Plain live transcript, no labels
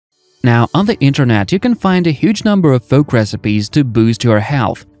Now, on the internet, you can find a huge number of folk recipes to boost your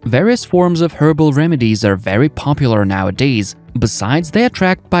health. Various forms of herbal remedies are very popular nowadays. Besides, they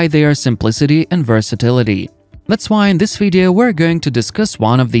attract by their simplicity and versatility. That's why in this video we're going to discuss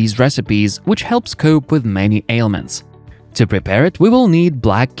one of these recipes which helps cope with many ailments. To prepare it, we will need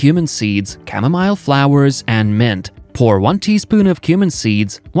black cumin seeds, chamomile flowers, and mint. Pour 1 teaspoon of cumin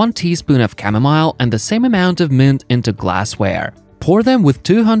seeds, 1 teaspoon of chamomile, and the same amount of mint into glassware. Pour them with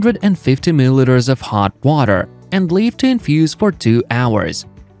 250 milliliters of hot water and leave to infuse for 2 hours.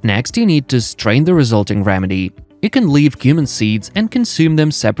 Next, you need to strain the resulting remedy. You can leave cumin seeds and consume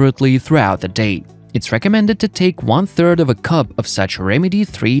them separately throughout the day. It's recommended to take 1/3 of a cup of such remedy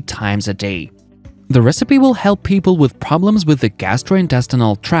 3 times a day. The recipe will help people with problems with the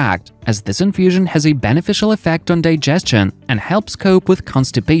gastrointestinal tract, as this infusion has a beneficial effect on digestion and helps cope with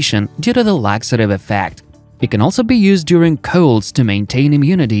constipation due to the laxative effect. It can also be used during colds to maintain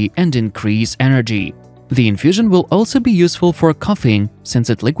immunity and increase energy. The infusion will also be useful for coughing since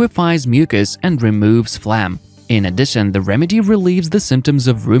it liquefies mucus and removes phlegm. In addition, the remedy relieves the symptoms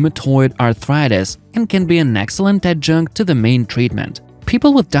of rheumatoid arthritis and can be an excellent adjunct to the main treatment.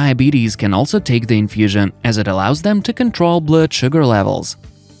 People with diabetes can also take the infusion as it allows them to control blood sugar levels.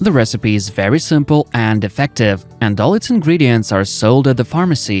 The recipe is very simple and effective, and all its ingredients are sold at the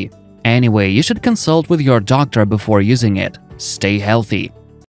pharmacy. Anyway, you should consult with your doctor before using it. Stay healthy.